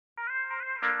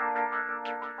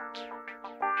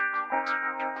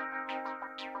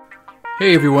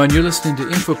Hey everyone, you're listening to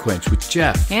InfoQuench with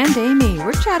Jeff. And Amy.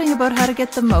 We're chatting about how to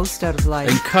get the most out of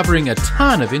life. And covering a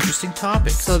ton of interesting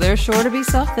topics. So there's sure to be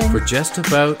something. For just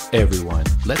about everyone.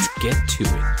 Let's get to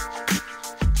it.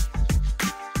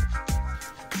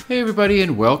 Hey everybody,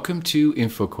 and welcome to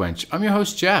InfoQuench. I'm your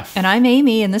host, Jeff. And I'm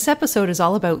Amy, and this episode is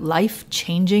all about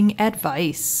life-changing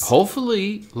advice.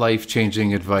 Hopefully,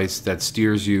 life-changing advice that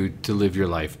steers you to live your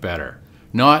life better.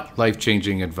 Not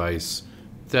life-changing advice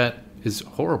that is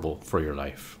horrible for your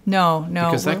life. No.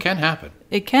 Because that can happen.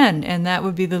 It can, and that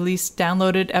would be the least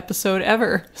downloaded episode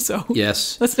ever. So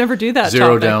yes, let's never do that.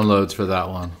 Zero downloads for that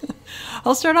one.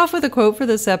 I'll start off with a quote for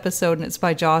this episode, and it's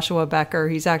by Joshua Becker.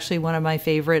 He's actually one of my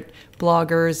favorite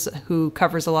bloggers who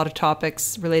covers a lot of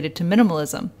topics related to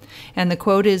minimalism. And the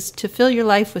quote is, "To fill your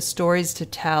life with stories to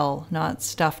tell, not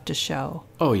stuff to show."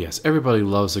 Oh yes, everybody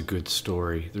loves a good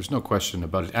story. There's no question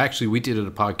about it. Actually, we did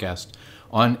a podcast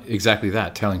on exactly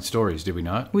that, telling stories, did we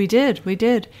not? We did.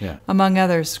 Yeah. Among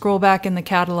others. Scroll back in the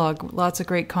catalog. Lots of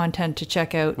great content to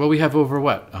check out. Well, we have over,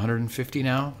 150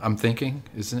 now, I'm thinking?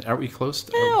 Are we close?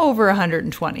 Over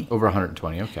 120. Over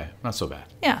 120, okay. Not so bad.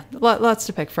 Yeah, lots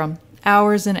to pick from.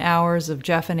 Hours and hours of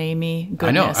Jeff and Amy goodness.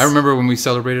 I know. I remember when we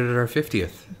celebrated at our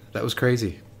 50th. That was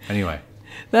crazy. Anyway.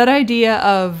 That idea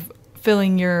of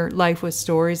filling your life with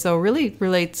stories, though, really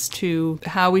relates to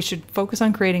how we should focus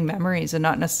on creating memories and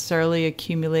not necessarily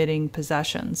accumulating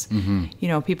possessions. Mm-hmm. You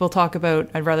know, people talk about,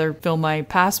 I'd rather fill my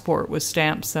passport with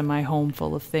stamps than my home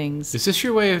full of things. Is this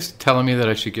your way of telling me that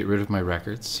I should get rid of my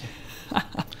records?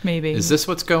 Maybe. Is this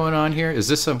what's going on here? Is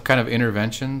this some kind of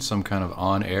intervention, some kind of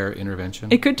on-air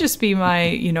intervention? It could just be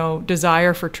my,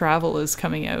 desire for travel is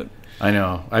coming out. I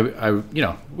know.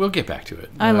 We'll get back to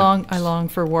it. I long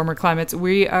for warmer climates.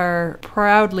 We are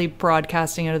proudly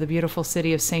broadcasting out of the beautiful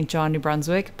city of St. John, New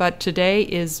Brunswick, but today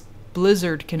is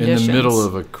blizzard conditions. In the middle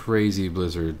of a crazy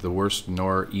blizzard, the worst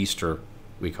nor'easter,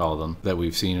 we call them, that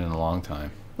we've seen in a long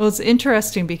time. Well, it's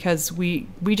interesting because we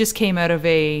just came out of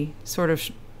a sort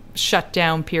of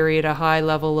shutdown period, a high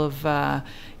level of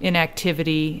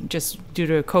inactivity just due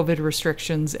to COVID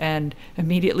restrictions, and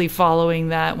immediately following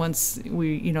that, once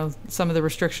some of the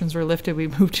restrictions were lifted, we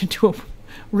moved into a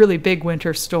really big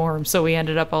winter storm, so we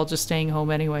ended up all just staying home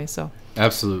anyway. So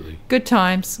absolutely good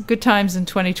times in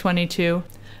 2022.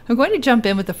 I'm going to jump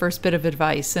in with the first bit of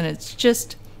advice, and it's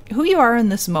just who you are in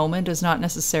this moment is not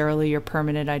necessarily your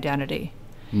permanent identity.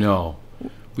 No,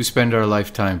 we spend our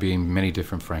lifetime being many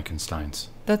different Frankensteins.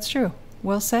 That's true.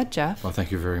 Well said, Jeff. Well,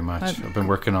 thank you very much. I've been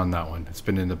working on that one. It's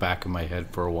been in the back of my head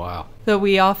for a while. So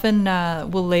we often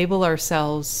will label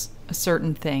ourselves a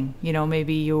certain thing.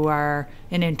 Maybe you are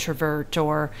an introvert,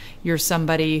 or you're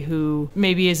somebody who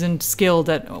maybe isn't skilled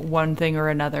at one thing or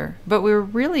another. But we're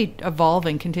really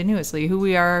evolving continuously. Who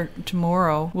we are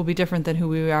tomorrow will be different than who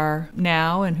we are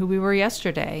now and who we were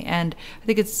yesterday. And I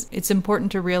think it's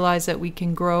important to realize that we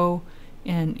can grow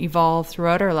and evolve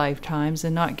throughout our lifetimes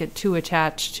and not get too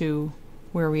attached to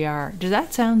where we are. Does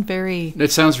that sound very...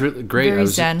 It sounds really great. Very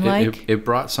Zen-like? It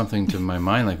brought something to my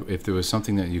mind, like if there was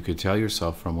something that you could tell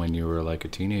yourself from when you were like a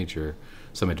teenager,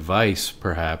 some advice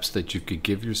perhaps that you could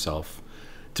give yourself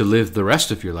to live the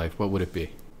rest of your life, what would it be?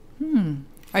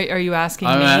 Are you asking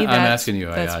me I'm asking you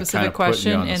that kind specific of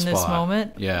question in this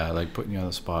moment? Yeah, like putting you on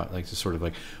the spot, like just sort of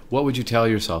like, what would you tell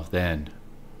yourself then,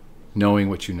 knowing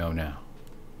what you know now?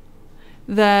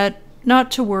 That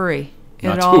not to worry.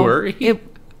 Not to worry?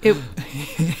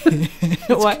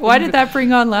 Why did that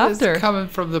bring on laughter? It's coming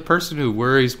from the person who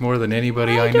worries more than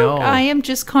anybody I know. I am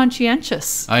just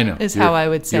conscientious. I know. Is how I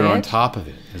would say it. You're on top of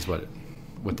it, is what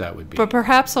that would be. But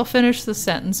perhaps I'll finish the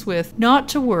sentence with, not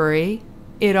to worry,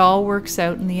 it all works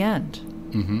out in the end.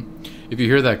 Mm-hmm. If you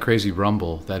hear that crazy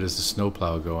rumble, that is the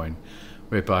snowplow going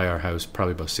right by our house,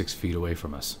 probably about 6 feet away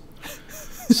from us.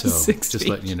 So 6 just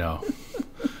feet. letting you know.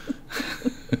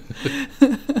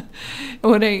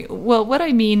 What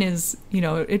I mean is,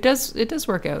 it does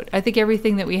work out. I think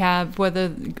everything that we have,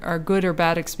 whether our good or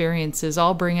bad experiences,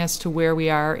 all bring us to where we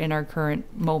are in our current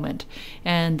moment.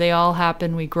 And they all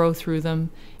happen, we grow through them.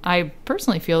 I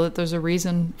personally feel that there's a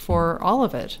reason for all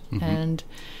of it. Mm-hmm. And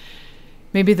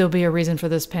maybe there'll be a reason for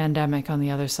this pandemic on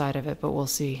the other side of it, but we'll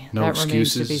see. No that excuses,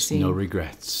 remains to be seen. No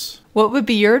regrets. What would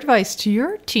be your advice to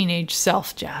your teenage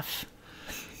self, Jeff?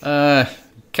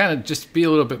 Kind of just be a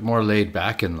little bit more laid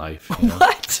back in life.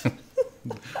 What?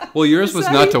 Well, yours was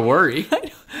not to worry.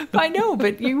 I know,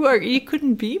 but you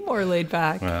couldn't be more laid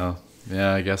back. Well,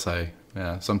 yeah, I guess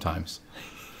sometimes.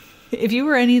 If you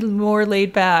were any more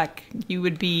laid back, you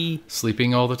would be...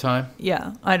 Sleeping all the time?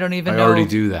 Yeah, I don't even know. I already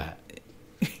do that.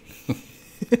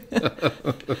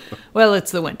 Well,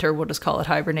 it's the winter. We'll just call it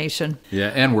hibernation.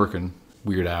 Yeah, and working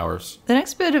weird hours. The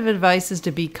next bit of advice is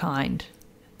to be kind.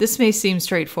 This may seem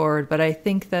straightforward, but I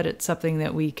think that it's something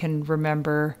that we can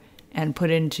remember and put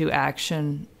into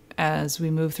action as we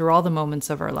move through all the moments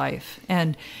of our life.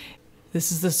 And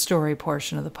this is the story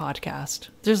portion of the podcast.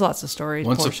 There's lots of story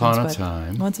Once portions. upon a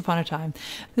time. Once upon a time.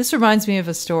 This reminds me of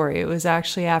a story. It was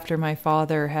actually after my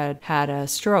father had had a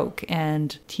stroke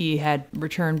and he had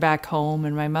returned back home,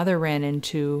 and my mother ran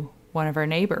into one of our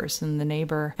neighbors, and the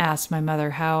neighbor asked my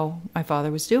mother how my father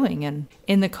was doing. And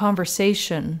in the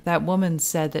conversation, that woman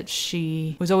said that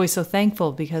she was always so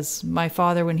thankful because my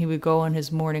father, when he would go on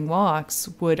his morning walks,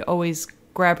 would always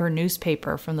grab her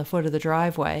newspaper from the foot of the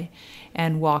driveway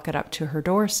and walk it up to her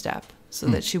doorstep so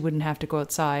that she wouldn't have to go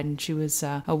outside. And she was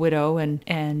a widow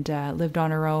and lived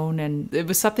on her own. And it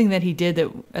was something that he did that,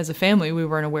 as a family, we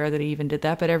weren't aware that he even did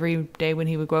that. But every day when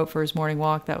he would go out for his morning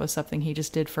walk, that was something he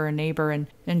just did for a neighbor.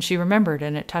 And she remembered,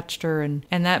 and it touched her. And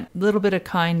that little bit of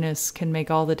kindness can make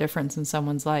all the difference in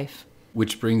someone's life.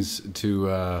 Which brings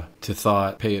to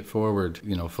thought, pay it forward,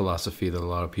 philosophy that a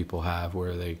lot of people have,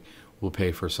 where they will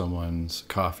pay for someone's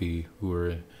coffee who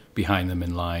are behind them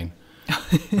in line.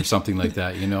 Or something like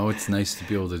that. It's nice to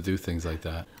be able to do things like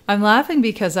that. I'm laughing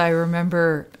because I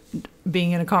remember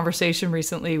being in a conversation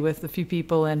recently with a few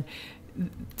people, and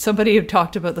somebody had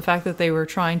talked about the fact that they were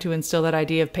trying to instill that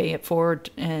idea of pay it forward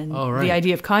and the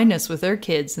idea of kindness with their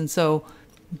kids. And so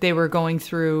they were going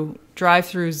through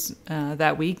drive-thrus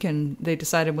that week, and they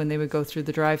decided when they would go through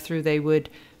the drive-thru, they would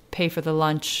pay for the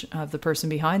lunch of the person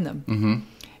behind them. Mm-hmm.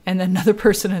 And then another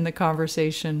person in the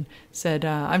conversation said,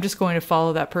 I'm just going to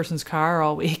follow that person's car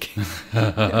all week.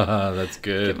 That's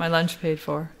good. Get my lunch paid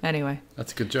for. Anyway.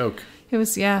 That's a good joke. It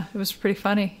was pretty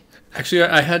funny. Actually,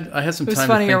 I had some time to think about it. It was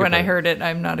funnier when I heard it.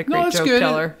 I'm not a great joke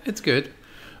teller. It's good.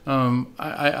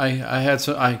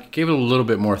 I gave it a little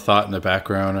bit more thought in the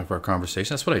background of our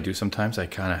conversation. That's what I do sometimes. I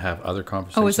kind of have other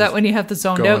conversations. Oh, is that when you have the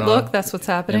zoned out look? That's what's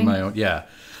happening? In my own, yeah.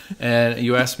 And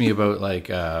you asked me about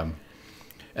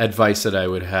advice that I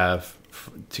would have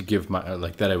to give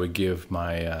that I would give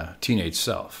my teenage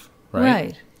self, right?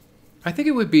 Right. I think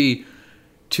it would be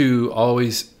to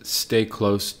always stay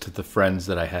close to the friends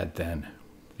that I had then,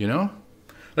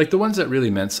 like the ones that really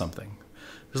meant something.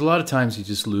 There's a lot of times you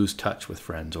just lose touch with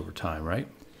friends over time, right?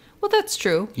 Well, that's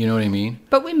true. You know what I mean?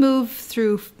 But we move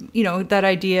through, that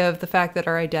idea of the fact that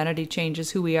our identity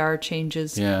changes, who we are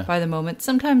changes by the moment.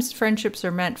 Sometimes friendships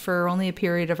are meant for only a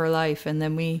period of our life, and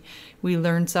then we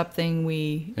learn something,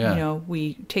 we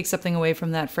take something away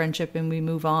from that friendship and we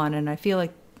move on. And I feel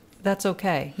like that's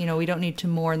okay. We don't need to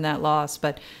mourn that loss,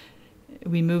 but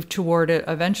we move toward it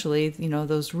eventually,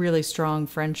 those really strong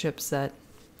friendships that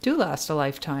do last a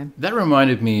lifetime. That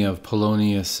reminded me of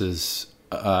Polonius's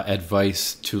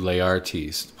advice to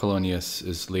Laertes. Polonius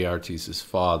is Laertes'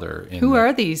 father. Who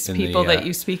are these people that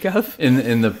you speak of?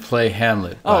 In the play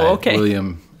Hamlet by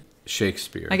William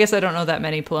Shakespeare. I guess I don't know that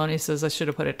many Poloniuses. I should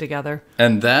have put it together.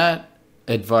 And that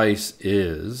advice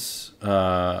is,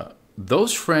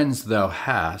 those friends thou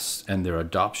hast and their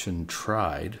adoption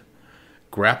tried,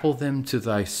 grapple them to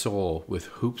thy soul with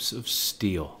hoops of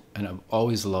steel. And I've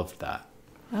always loved that.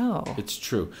 Oh. It's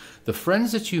true. The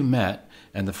friends that you met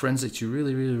and the friends that you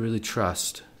really, really, really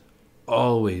trust,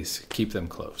 always keep them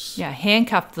close. Yeah,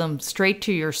 handcuff them straight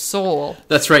to your soul.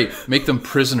 That's right. Make them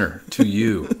prisoner to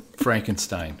you,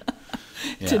 Frankenstein.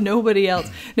 Yeah. To nobody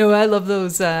else. No, I love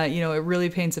those. It really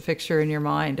paints a picture in your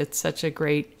mind. It's such a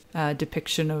great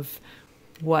depiction of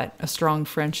what a strong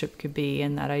friendship could be,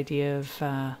 and that idea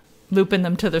of looping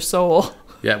them to their soul.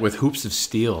 Yeah, with hoops of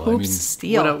steel. Hoops of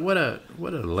steel. What a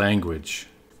language.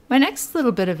 My next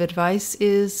little bit of advice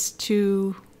is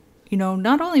to,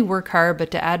 not only work hard, but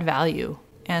to add value.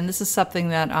 And this is something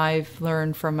that I've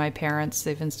learned from my parents.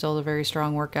 They've instilled a very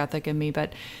strong work ethic in me,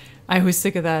 but I always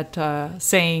think of that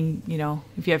saying,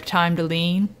 if you have time to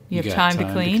lean, you have time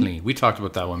to clean. We talked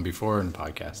about that one before in the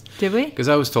podcast. Did we? Because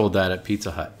I was told that at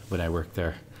Pizza Hut when I worked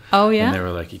there. Oh, yeah? And they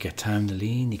were like, you get time to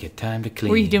lean, you get time to clean.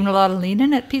 Were you doing a lot of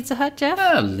leaning at Pizza Hut, Jeff?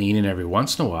 Leaning every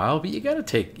once in a while, but you got to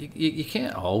take, you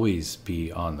can't always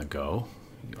be on the go.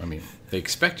 I mean, they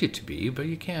expect you to be, but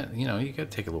you can't, you got to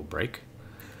take a little break.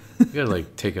 You got to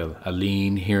take a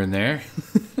lean here and there.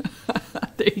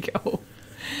 There you go.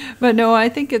 But no, I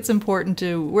think it's important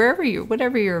to, whatever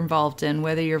you're involved in,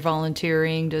 whether you're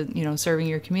volunteering to, serving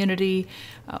your community,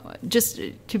 just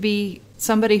to be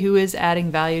somebody who is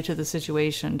adding value to the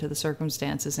situation, to the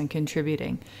circumstances, and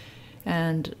contributing.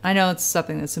 And I know it's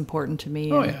something that's important to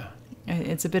me. Oh, yeah.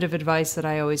 It's a bit of advice that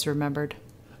I always remembered.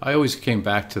 I always came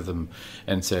back to them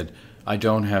and said, I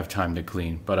don't have time to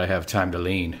clean, but I have time to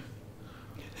lean.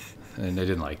 And I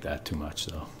didn't like that too much,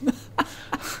 though.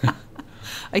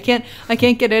 I can't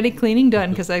get any cleaning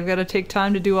done because I've got to take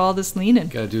time to do all this leaning.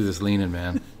 Got to do this leaning,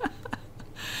 man.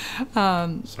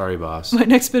 Sorry, boss. My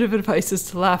next bit of advice is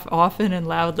to laugh often and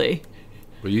loudly.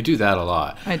 Well, you do that a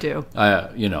lot. I do.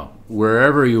 You know,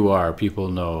 wherever you are, people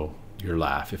know your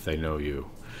laugh if they know you.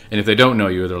 And if they don't know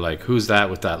you, they're like, who's that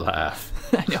with that laugh?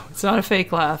 I know, it's not a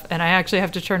fake laugh. And I actually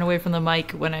have to turn away from the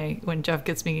mic when Jeff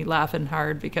gets me laughing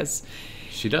hard because...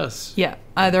 She does. Yeah.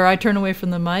 Either I turn away from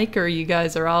the mic or you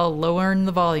guys are all lowering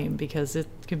the volume because it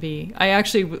can be...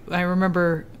 I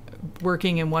remember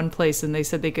working in one place and they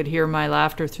said they could hear my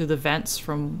laughter through the vents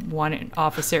from one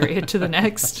office area to the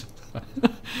next.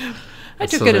 I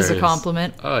took it as a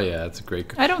compliment. Oh yeah, it's a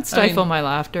great. I don't stifle my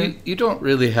laughter. You don't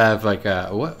really have like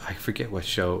what I forget what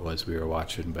show it was we were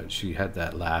watching, but she had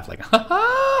that laugh like ha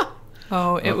ha.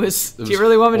 Oh, it was. Do you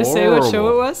really want me to say what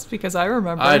show it was? Because I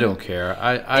remember. I don't care.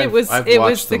 I've it watched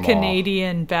was the them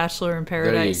Canadian Bachelor in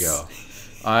Paradise. There you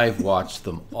go. I've watched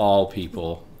them all,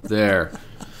 people. There.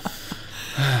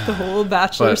 The whole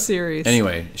Bachelor series.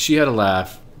 Anyway, she had a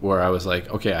laugh where I was like,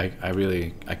 okay,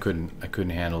 I couldn't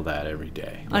handle that every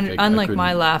day. Like, Unlike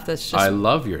my laugh, that's just... I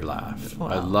love your laugh.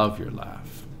 Well, I love your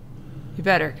laugh. You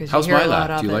better, because How's you hear my a lot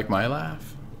laugh? of Do you it. like my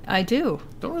laugh? I do.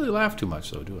 Don't really laugh too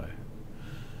much, though, do I?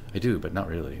 I do, but not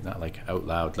really. Not like out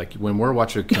loud. Like when we're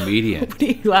watching a comedian, What are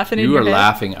you laughing in you your are head?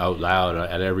 laughing out loud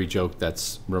at every joke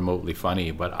that's remotely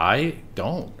funny. But I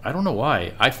don't. I don't know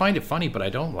why. I find it funny, but I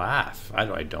don't laugh.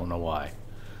 I don't know why.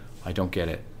 I don't get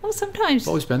it. Well, sometimes It's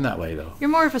always been that way, though. you're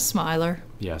more of a smiler.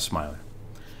 Yeah, smiler.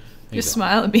 There Just you go.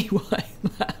 smile at me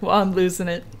while I'm losing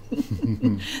it.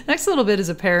 Next little bit is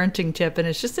a parenting tip, and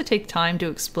it's just to take time to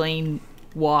explain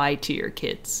why to your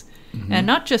kids. Mm-hmm. And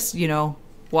not just,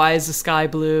 why is the sky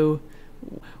blue?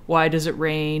 Why does it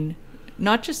rain?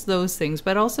 Not just those things,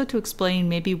 but also to explain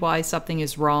maybe why something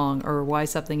is wrong or why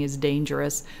something is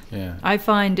dangerous. Yeah. I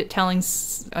find telling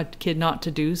a kid not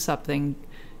to do something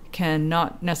can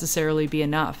not necessarily be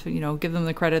enough. Give them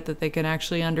the credit that they can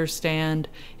actually understand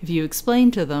if you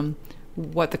explain to them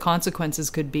what the consequences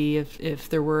could be if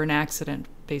there were an accident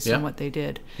based on what they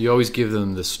did. You always give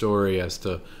them the story as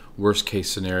to worst case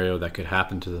scenario that could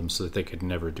happen to them so that they could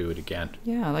never do it again.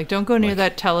 Yeah, like don't go near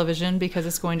that television because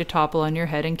it's going to topple on your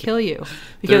head and kill you.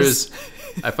 Because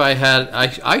if I had,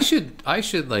 I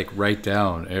should like write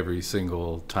down every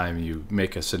single time you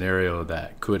make a scenario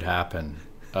that could happen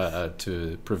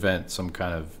to prevent some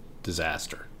kind of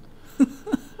disaster.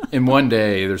 In one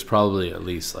day, there's probably at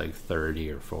least like 30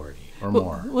 or 40 or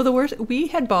more. Well, the worst, we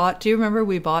had bought, do you remember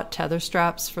we bought tether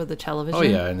straps for the television? Oh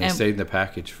yeah, and they stayed in the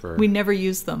package for... We never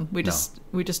used them. We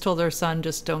just told our son,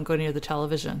 just don't go near the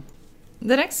television.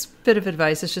 The next bit of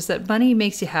advice is just that money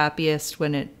makes you happiest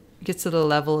when it gets to the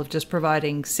level of just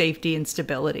providing safety and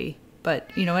stability. But,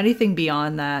 anything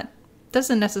beyond that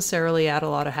doesn't necessarily add a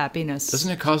lot of happiness.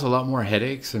 Doesn't it cause a lot more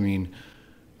headaches? I mean...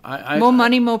 more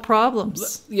money, more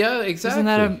problems. Yeah, exactly.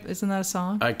 Isn't that a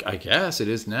song? I guess it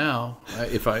is now.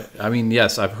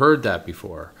 Yes, I've heard that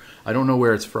before. I don't know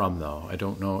where it's from, though. I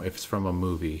don't know if it's from a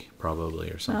movie, probably,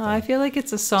 or something. No, I feel like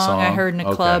it's a song I heard in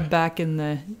a club back in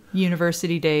the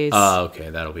university days. Okay,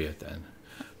 that'll be it then.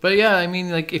 But yeah, I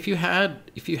mean, like if you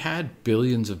had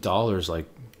billions of dollars, like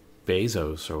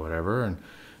Bezos or whatever, and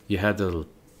you had the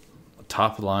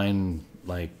top line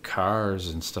like cars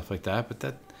and stuff like that, but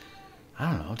that. I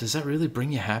don't know. Does that really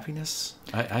bring you happiness?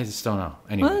 I just don't know.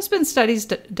 Anyway. Well, there's been studies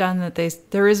done that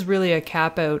there is really a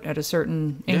cap out at a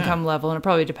certain income level, and it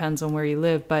probably depends on where you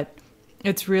live, but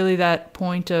it's really that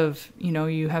point of,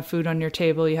 you have food on your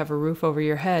table, you have a roof over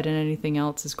your head, and anything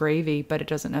else is gravy, but it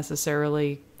doesn't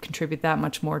necessarily contribute that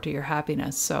much more to your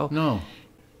happiness. So no.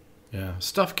 Yeah,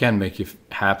 stuff can make you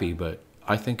happy, but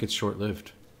I think it's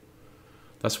short-lived.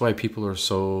 That's why people are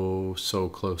so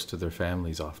close to their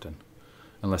families often.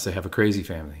 Unless they have a crazy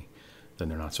family, then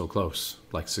they're not so close,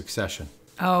 like Succession.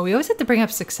 Oh, we always have to bring up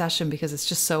Succession because it's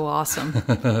just so awesome.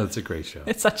 It's a great show.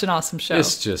 It's such an awesome show.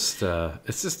 It's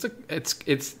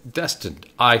destined,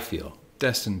 I feel,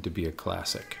 destined to be a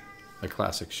classic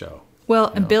show.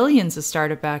 Well, and Billions has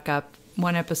started back up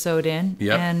one episode in,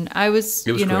 and it was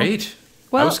great.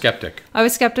 Well, I was skeptic. I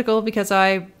was skeptical because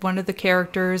one of the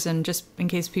characters, and just in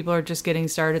case people are just getting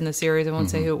started in the series, I won't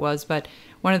say who it was, but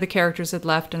one of the characters had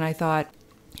left, and I thought,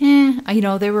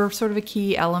 they were sort of a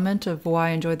key element of why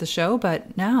I enjoyed the show,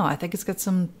 but now I think it's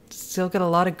still got a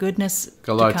lot of goodness.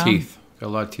 Got a lot of teeth. Got a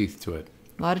lot of teeth to it.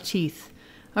 A lot of teeth.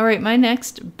 All right, my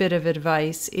next bit of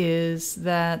advice is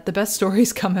that the best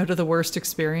stories come out of the worst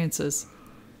experiences.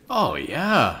 Oh,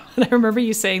 yeah. And I remember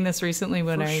you saying this recently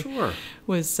when I sure.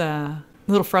 was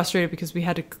a little frustrated because we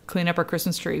had to clean up our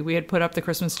Christmas tree. We had put up the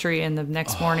Christmas tree, and the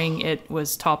next morning it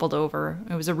was toppled over.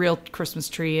 It was a real Christmas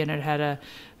tree, and it had a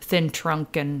thin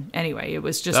trunk. And anyway, it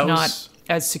was just not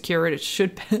as secure as it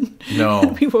should have been.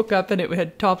 No. We woke up and it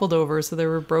had toppled over, so there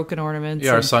were broken ornaments.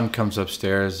 Yeah, our son comes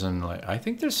upstairs and like, I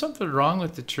think there's something wrong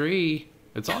with the tree.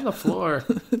 It's on the floor.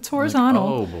 It's horizontal.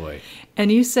 Like, oh boy.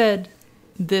 And you said,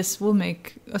 this will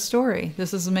make a story.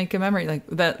 This is make a memory. Like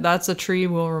that's a tree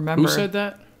we'll remember. Who said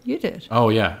that? You did. Oh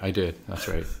yeah, I did. That's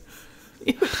right.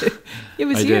 It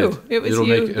was I you. did. It was It'll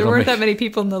you. make- There it'll weren't make- that many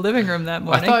people in the living room that I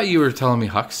morning. thought you were telling me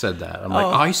Huck said that. I'm like, Oh.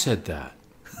 I said that.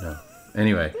 No.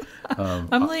 Anyway.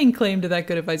 I'm laying claim to that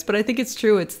good advice, but I think it's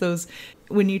true. It's those,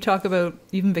 when you talk about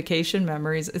even vacation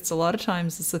memories, it's a lot of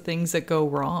times it's the things that go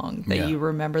wrong that Yeah. you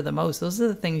remember the most. Those are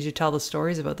the things you tell the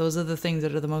stories about. Those are the things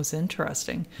that are the most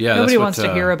interesting. Yeah, Nobody that's what, wants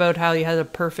to hear about how you had a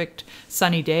perfect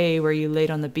sunny day where you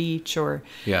laid on the beach or,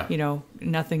 Yeah.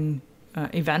 nothing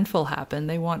eventful happened.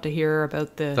 They want to hear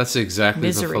about the That's exactly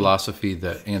misery. the philosophy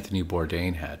that Anthony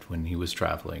Bourdain had when he was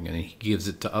traveling, and he gives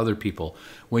it to other people.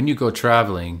 When you go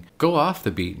traveling, go off the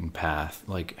beaten path.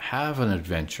 Like, have an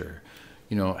adventure.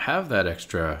 Have that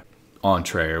extra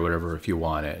entree or whatever if you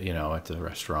want it, at the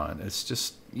restaurant. It's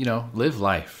just, live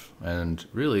life. And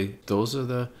really, those are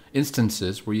the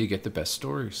instances where you get the best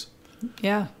stories.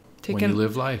 Yeah. When you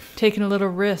live life. Taking a little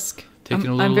risk.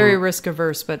 I'm very risk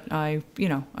averse, but I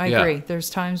Yeah. agree. There's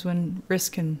times when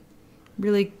risk can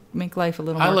really make life a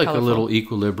little more I like colorful. a little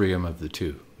equilibrium of the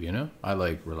two, I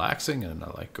like relaxing and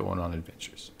I like going on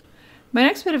adventures. My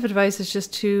next bit of advice is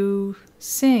just to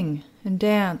sing and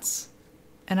dance.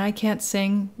 And I can't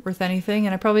sing worth anything,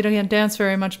 and I probably don't dance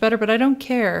very much better, but I don't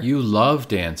care. You love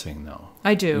dancing, though.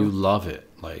 I do. You love it,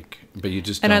 but you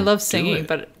just and don't I love do singing, it.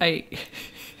 but I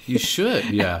You should,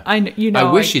 yeah.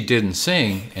 I wish you didn't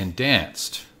sing and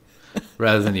danced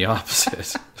rather than the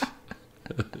opposite.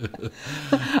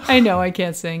 I know I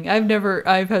can't sing. I've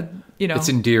had, It's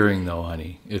endearing though,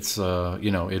 honey. It's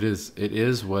it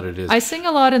is what it is. I sing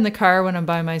a lot in the car when I'm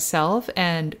by myself,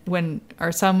 and when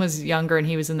our son was younger and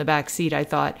he was in the back seat, I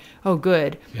thought, oh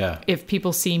good. Yeah. If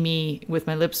people see me with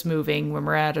my lips moving when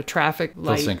we're at a traffic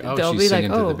light, think, oh, they'll she's be like,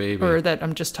 singing to the oh, baby. or that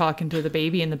I'm just talking to the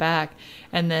baby in the back.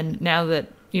 And then now that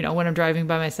when I'm driving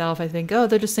by myself, I think, oh,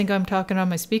 they'll just think I'm talking on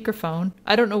my speakerphone.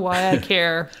 I don't know why I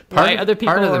care. Why other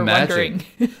people are wondering.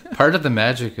 Part of the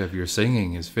magic of your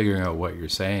singing is figuring out what you're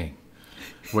saying,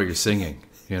 what you're singing.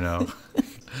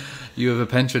 You have a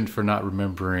penchant for not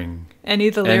remembering any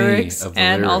of the lyrics, and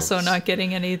lyrics. also not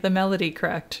getting any of the melody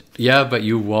correct. Yeah, but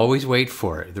you always wait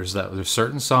for it. There's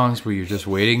certain songs where you're just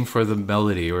waiting for the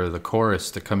melody or the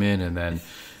chorus to come in, and then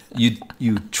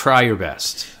you try your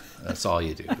best. That's all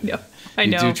you do. I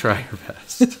know. You do try your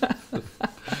best.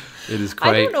 It is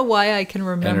quite I don't know why I can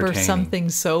remember entertaining. something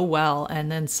so well, and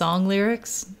then song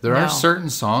lyrics. There no. are certain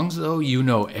songs, though, you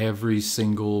know every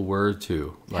single word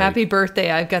to. Like, Happy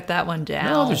Birthday, I've got that one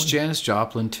down. No, there's Janis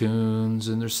Joplin tunes,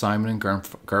 and there's Simon and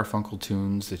Garfunkel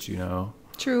tunes that you know.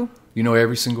 True. You know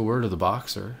every single word of The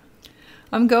Boxer.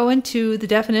 I'm going to the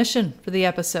definition for the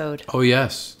episode. Oh,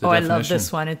 yes. I love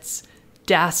this one. It's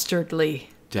dastardly.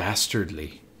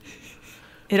 Dastardly.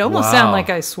 It almost Wow. sounded like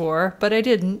I swore, but I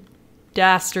didn't.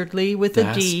 Dastardly with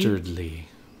a D. Dastardly.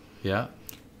 Yeah.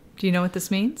 Do you know what this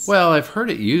means? Well, I've heard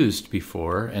it used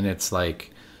before, and it's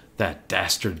like that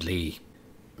dastardly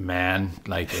man.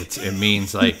 Like it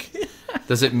means like.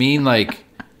 Does it mean like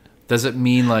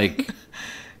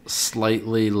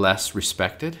slightly less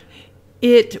respected?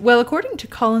 According to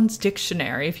Collins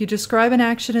Dictionary, if you describe an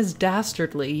action as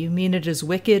dastardly, you mean it is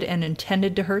wicked and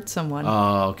intended to hurt someone.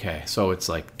 Oh, okay. So it's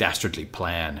like dastardly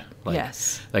plan. Like,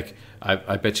 Yes. Like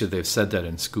I bet you they've said that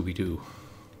in Scooby-Doo.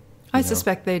 I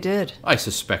suspect they did. I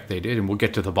suspect they did, and we'll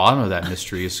get to the bottom of that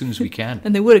mystery as soon as we can.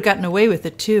 And they would have gotten away with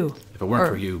it, too. If it weren't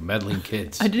for you meddling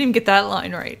kids. I didn't even get that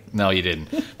line right. No, you didn't.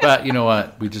 But you know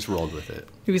what? We just rolled with it.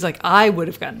 He was like, I would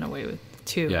have gotten away with it,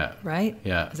 too. Yeah. Right?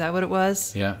 Yeah. Is that what it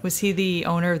was? Yeah. Was he the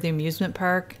owner of the amusement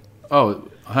park? Oh,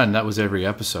 hun, that was every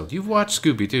episode. You've watched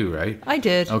Scooby-Doo, right? I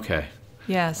did. Okay.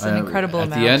 Yes, an incredible at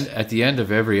amount. At the end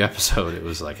of every episode, it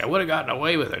was like, I would have gotten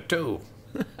away with it, too.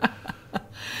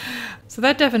 So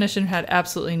that definition had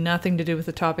absolutely nothing to do with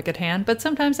the topic at hand, but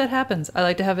sometimes that happens. I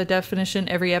like to have a definition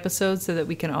every episode so that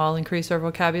we can all increase our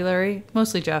vocabulary,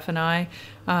 mostly Jeff and I.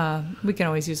 We can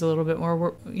always use a little bit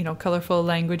more, colorful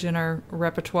language in our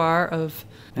repertoire of...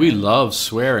 We love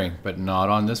swearing, but not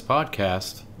on this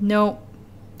podcast. No,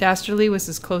 dastardly was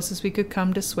as close as we could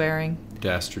come to swearing.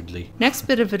 Dastardly. Next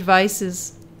bit of advice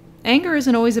is, anger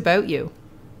isn't always about you.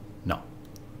 No,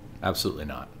 absolutely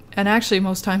not. And actually,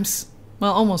 most times,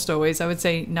 well, almost always, I would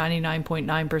say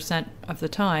 99.9% of the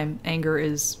time, anger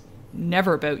is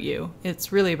never about you.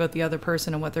 It's really about the other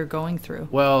person and what they're going through.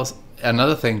 Well,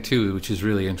 another thing too, which is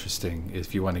really interesting,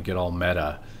 if you want to get all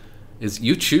meta, is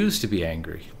you choose to be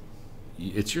angry.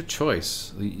 It's your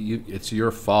choice. It's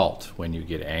your fault when you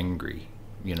get angry.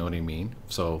 You know what I mean?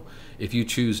 So if you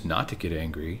choose not to get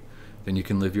angry, then you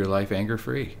can live your life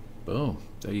anger-free. Boom.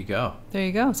 There you go. There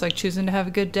you go. It's like choosing to have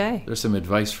a good day. There's some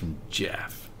advice from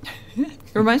Jeff. It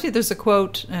reminds me, there's a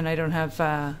quote, and I don't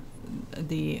have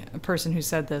the person who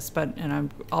said this,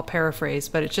 I'll paraphrase,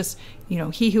 but it's just,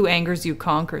 he who angers you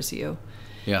conquers you.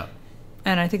 Yeah.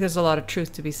 And I think there's a lot of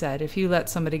truth to be said. If you let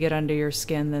somebody get under your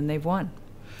skin, then they've won.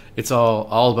 It's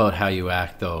all about how you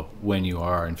act, though, when you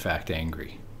are, in fact,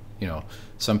 angry.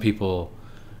 Some people,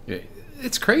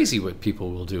 it's crazy what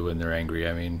people will do when they're angry.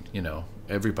 I mean,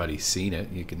 everybody's seen it.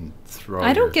 You can throw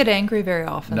I don't get angry very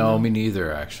often. No, though. me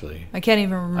neither, actually. I can't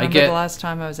even remember the last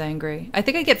time I was angry. I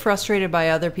think I get frustrated by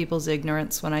other people's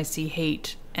ignorance when I see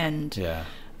hate and,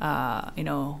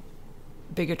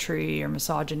 bigotry or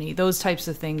misogyny, those types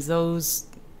of things. Those,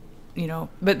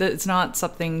 but it's not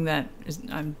something that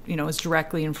is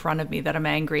directly in front of me that I'm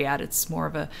angry at. It's more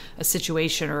of a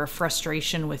situation or a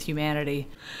frustration with humanity.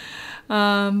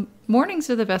 Mornings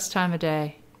are the best time of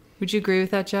day. Would you agree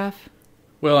with that, Jeff?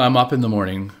 Well, I'm up in the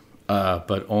morning,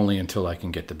 but only until I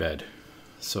can get to bed.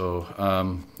 So,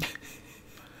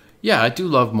 yeah, I do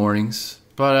love mornings.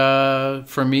 But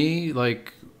for me,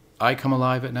 I come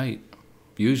alive at night,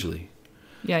 usually.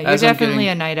 Yeah, you're definitely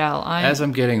a night owl. As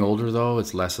I'm getting older, though,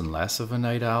 it's less and less of a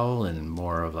night owl and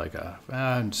more of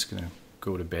I'm just going to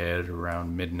go to bed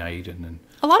around midnight and then...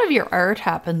 A lot of your art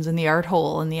happens in the art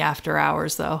hole in the after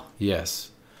hours, though. Yes.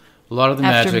 A lot of the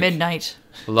after magic... midnight.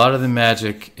 A lot of the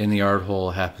magic in the art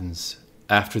hole happens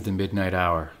after the midnight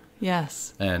hour.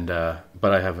 Yes. And,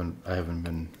 but I haven't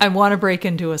been... I want to break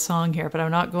into a song here, but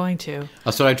I'm not going to.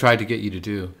 That's what I tried to get you to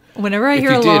do. Whenever I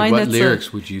hear a line that's... If you did, what that's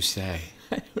lyrics would you say?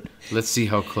 Let's see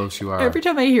how close you are. Every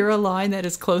time I hear a line that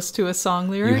is close to a song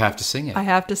lyric, you have to sing it. I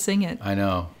have to sing it. I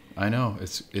know.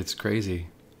 It's crazy.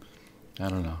 I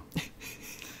don't know.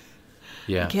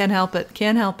 Yeah. Can't help it.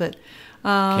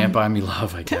 Can't buy me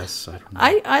love, I guess. I don't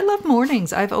know. I love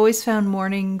mornings. I've always found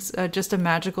mornings just a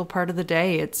magical part of the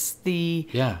day. It's the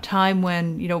time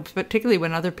when, particularly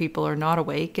when other people are not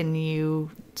awake and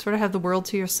you sort of have the world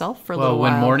to yourself for a little while.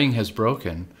 Well, when morning has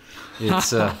broken,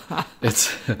 it's all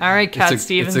right, Cat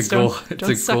Stevens. It's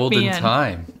a golden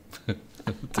time.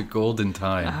 It's a golden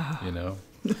time,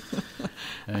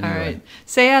 Anyway. All right.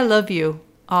 Say I love you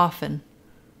often.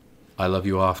 I love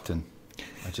you often.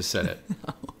 I just said it.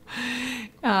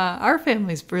 Our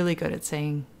family's really good at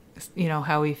saying,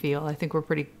 how we feel. I think we're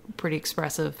pretty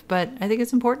expressive, but I think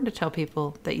it's important to tell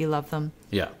people that you love them.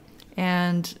 Yeah.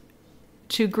 And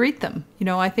to greet them.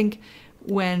 I think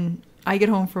when I get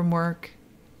home from work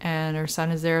and our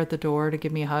son is there at the door to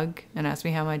give me a hug and ask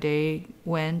me how my day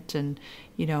went, and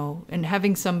and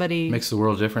having somebody makes the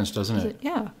world a difference, doesn't it?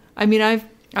 Yeah. I mean,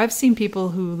 I've seen people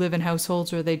who live in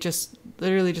households where they just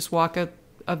literally just walk out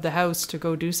of the house to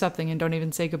go do something and don't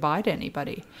even say goodbye to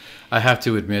anybody. I have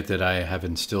to admit that I have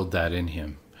instilled that in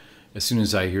him. As soon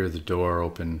as I hear the door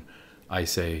open, I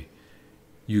say,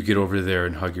 "You get over there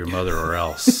and hug your mother or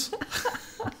else."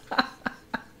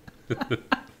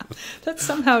 That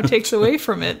somehow takes away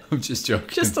from it. I'm just joking.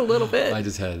 Just a little bit. I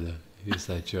just had to use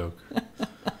that joke.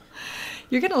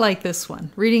 You're going to like this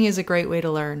one. Reading is a great way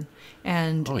to learn.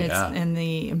 And and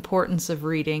the importance of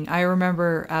reading. I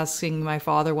remember asking my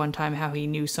father one time how he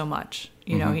knew so much.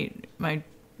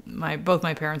 Both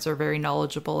my parents are very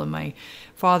knowledgeable, and my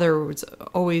father was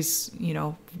always,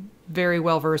 very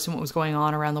well versed in what was going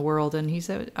on around the world. And he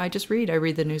said, I just read. I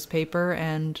read the newspaper,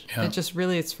 and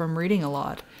it's from reading a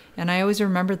lot. And I always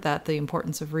remembered the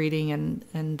importance of reading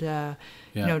and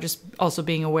just also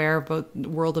being aware about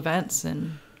world events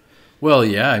and. Well,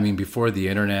 yeah, I mean, before the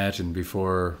internet and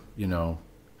before,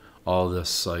 all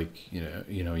this,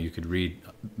 you could read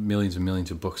millions and millions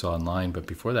of books online, but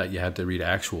before that, you had to read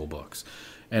actual books.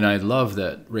 And I love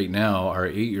that right now, our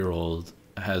 8-year-old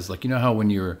has, how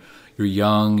when you're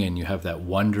young and you have that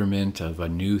wonderment of a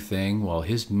new thing, well,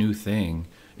 his new thing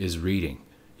is reading.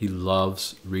 He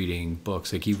loves reading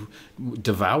books. He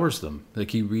devours them.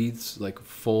 He reads,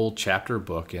 full chapter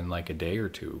book in, a day or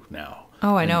two now.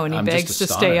 Oh, I know, and he begs to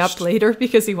stay up later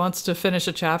because he wants to finish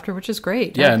a chapter, which is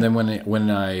great. Yeah, and then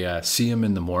when I see him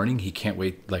in the morning, he can't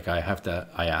wait. I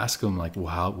ask him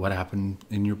well, what happened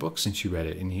in your book since you read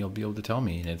it, and he'll be able to tell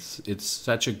me. And it's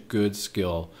such a good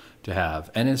skill to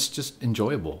have, and it's just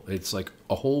enjoyable. It's like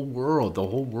the whole world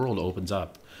opens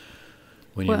up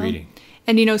when you're reading.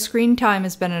 And screen time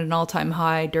has been at an all-time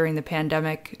high during the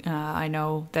pandemic. I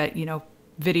know that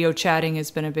video chatting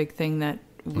has been a big thing that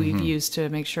we've used to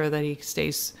make sure that he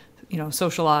stays,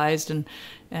 socialized and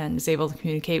is able to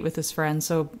communicate with his friends.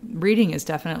 So reading is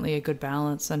definitely a good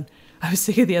balance. And I was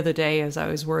thinking the other day as I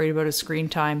was worried about his screen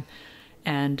time,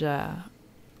 and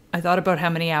I thought about how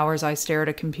many hours I stare at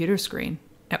a computer screen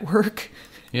at work.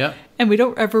 Yeah. And we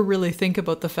don't ever really think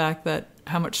about the fact that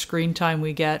how much screen time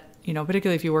we get,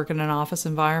 particularly if you work in an office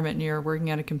environment and you're working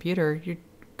at a computer, you've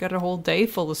got a whole day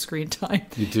full of screen time.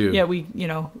 You do.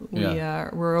 Yeah,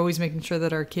 we're always making sure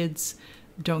that our kids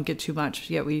don't get too much,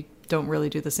 yet we don't really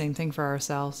do the same thing for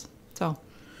ourselves. So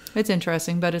it's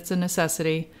interesting, but it's a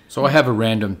necessity. So I have a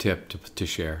random tip to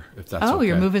share, if that's okay. Oh,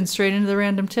 you're moving straight into the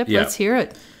random tip? Yeah. Let's hear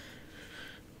it.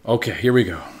 Okay, here we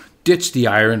go. Ditch the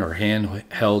iron or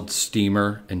handheld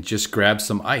steamer and just grab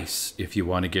some ice if you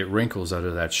want to get wrinkles out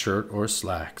of that shirt or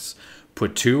slacks.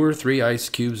 Put 2 or 3 ice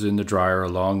cubes in the dryer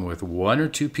along with 1 or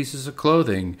 2 pieces of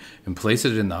clothing and place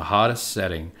it in the hottest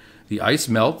setting. The ice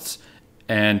melts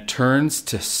and turns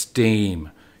to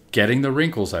steam, getting the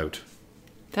wrinkles out.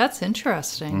 That's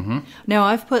interesting. Now,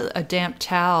 I've put a damp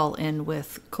towel in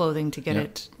with clothing to get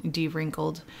it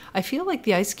de-wrinkled. I feel like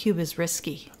the ice cube is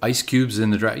risky. Ice cubes in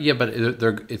the dryer. Yeah, but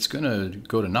it's going to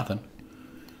go to nothing.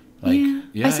 I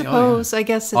suppose. I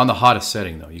guess. On the hottest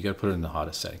setting, though. You got to put it in the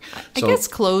hottest setting. I guess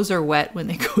clothes are wet when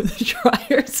they go in the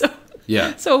dryer,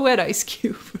 so a wet ice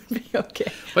cube would be okay.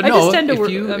 But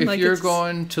if you're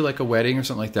going to like a wedding or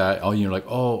something like that, you're like,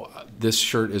 oh, this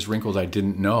shirt is wrinkled, I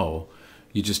didn't know.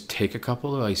 You just take a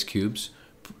couple of ice cubes,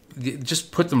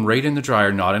 just put them right in the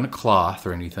dryer, not in a cloth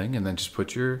or anything, and then just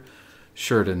put your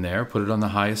shirt in there, put it on the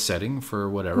highest setting for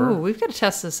whatever. Ooh, we've got to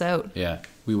test this out. Yeah,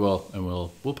 we will, and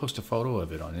we'll post a photo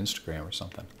of it on Instagram or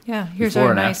something. Yeah, here's before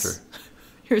our and nice.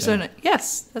 after.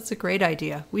 Yes, that's a great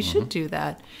idea. We should do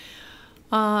that.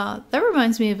 That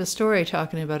reminds me of a story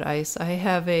talking about ice. I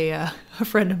have a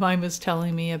friend of mine was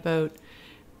telling me about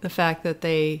the fact that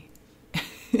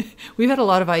we've had a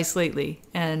lot of ice lately,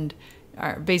 and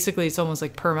basically it's almost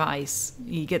like perma ice.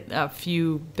 You get a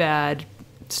few bad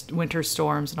winter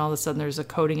storms, and all of a sudden there's a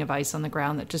coating of ice on the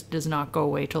ground that just does not go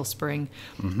away till spring.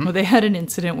 Well, they had an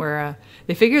incident where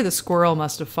they figure the squirrel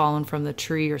must have fallen from the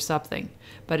tree or something,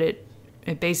 but it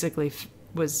basically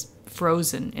was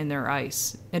frozen in their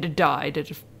ice. It had died. It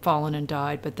had fallen and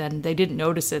died, but then they didn't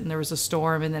notice it, and there was a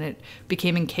storm, and then it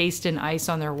became encased in ice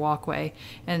on their walkway,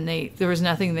 and there was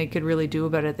nothing they could really do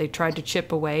about it. They tried to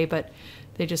chip away, but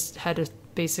they just had to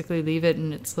basically leave it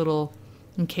in its little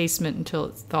encasement until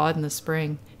it thawed in the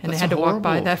spring, and they had to walk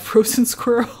by that frozen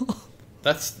squirrel.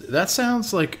 That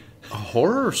sounds like a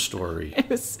horror story.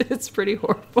 It's pretty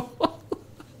horrible.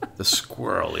 The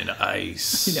squirrel in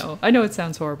ice. I know it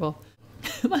sounds horrible.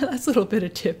 My last little bit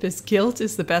of tip is guilt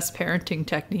is the best parenting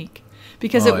technique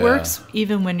because it works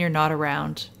even when you're not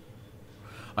around.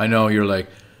 I know, you're like,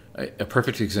 a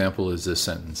perfect example is this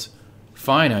sentence.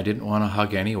 Fine, I didn't want to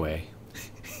hug anyway.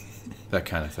 That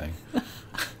kind of thing.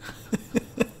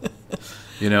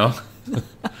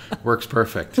 Works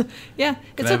perfect. Yeah, Can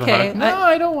it's I have okay. a hug? No,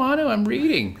 I don't want to. I'm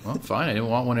reading. Well, fine, I didn't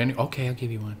want one anyway. Okay, I'll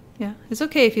give you one. Yeah, it's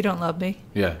okay if you don't love me.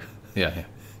 Yeah.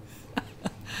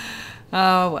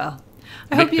 Oh, well.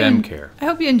 I hope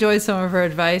you enjoyed some of our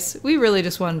advice. We really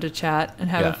just wanted to chat and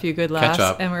have a few good laughs. Catch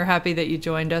up. And we're happy that you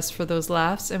joined us for those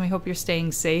laughs. And we hope you're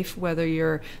staying safe, whether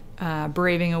you're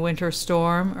braving a winter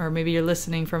storm or maybe you're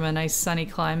listening from a nice sunny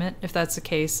climate. If that's the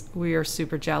case, we are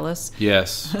super jealous.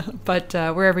 Yes. But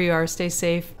wherever you are, stay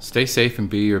safe. Stay safe and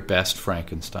be your best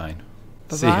Frankenstein.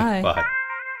 Bye-bye. See ya. Bye.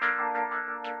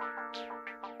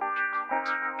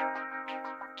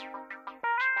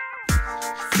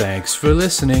 Thanks for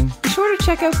listening. Be sure to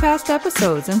check out past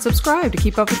episodes and subscribe to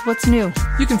keep up with what's new.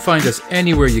 You can find us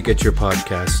anywhere you get your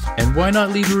podcast, and why not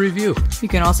leave a review? You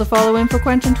can also follow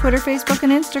InfoQuench on Twitter, Facebook,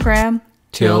 and Instagram.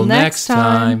 Till next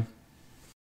time.